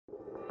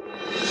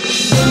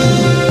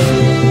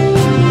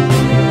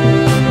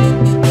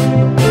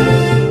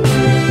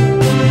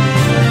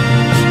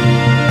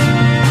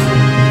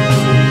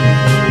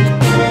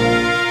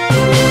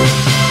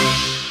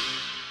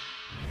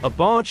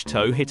barge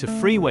tow hit a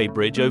freeway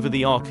bridge over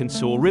the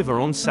Arkansas River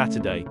on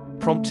Saturday,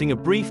 prompting a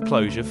brief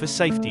closure for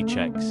safety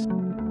checks.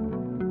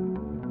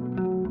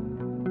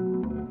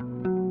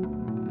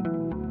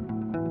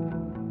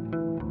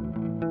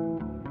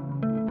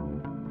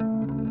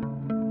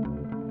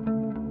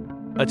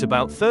 At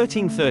about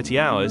 13:30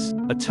 hours,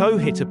 a tow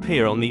hit a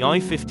pier on the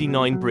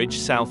I-59 bridge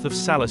south of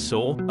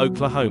Sallisaw,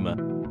 Oklahoma.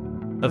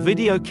 A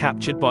video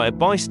captured by a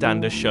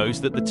bystander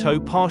shows that the tow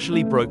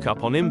partially broke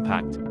up on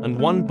impact, and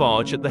one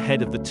barge at the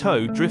head of the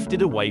tow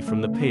drifted away from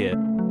the pier.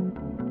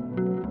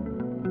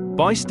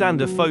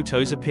 Bystander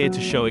photos appear to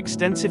show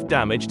extensive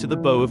damage to the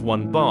bow of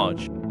one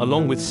barge,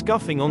 along with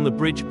scuffing on the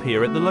bridge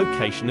pier at the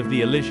location of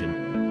the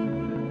elision.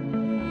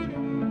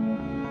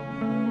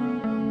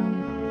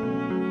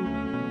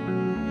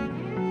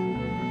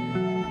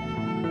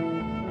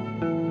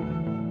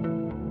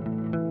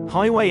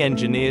 Highway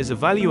engineers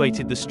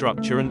evaluated the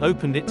structure and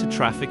opened it to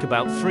traffic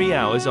about 3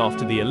 hours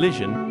after the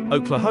elision,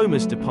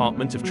 Oklahoma's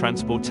Department of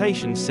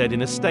Transportation said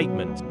in a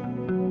statement.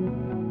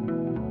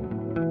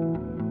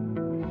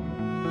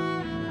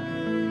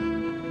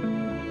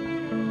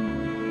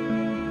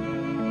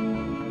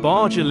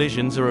 Barge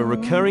elisions are a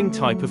recurring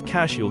type of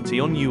casualty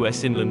on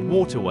U.S. inland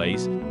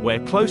waterways, where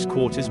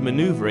close-quarters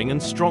maneuvering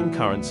and strong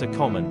currents are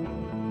common.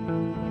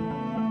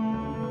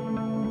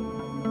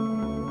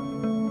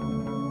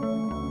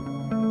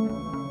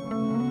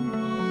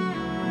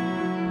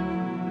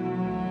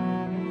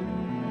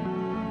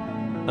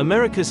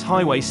 America's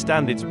Highway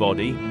Standards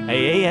Body,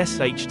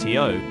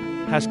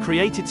 AASHTO, has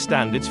created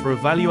standards for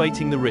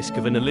evaluating the risk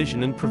of an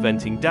elision and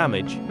preventing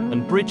damage,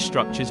 and bridge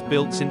structures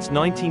built since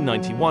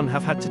 1991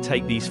 have had to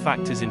take these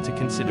factors into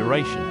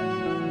consideration.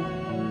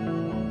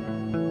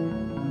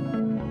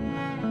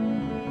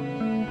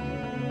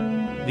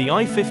 The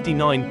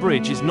I-59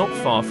 bridge is not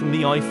far from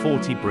the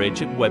I-40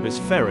 bridge at Webbers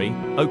Ferry,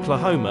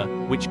 Oklahoma,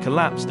 which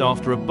collapsed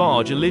after a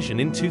barge elision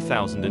in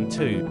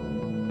 2002.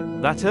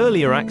 That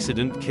earlier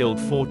accident killed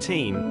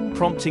 14,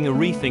 prompting a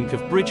rethink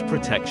of bridge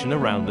protection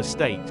around the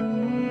state.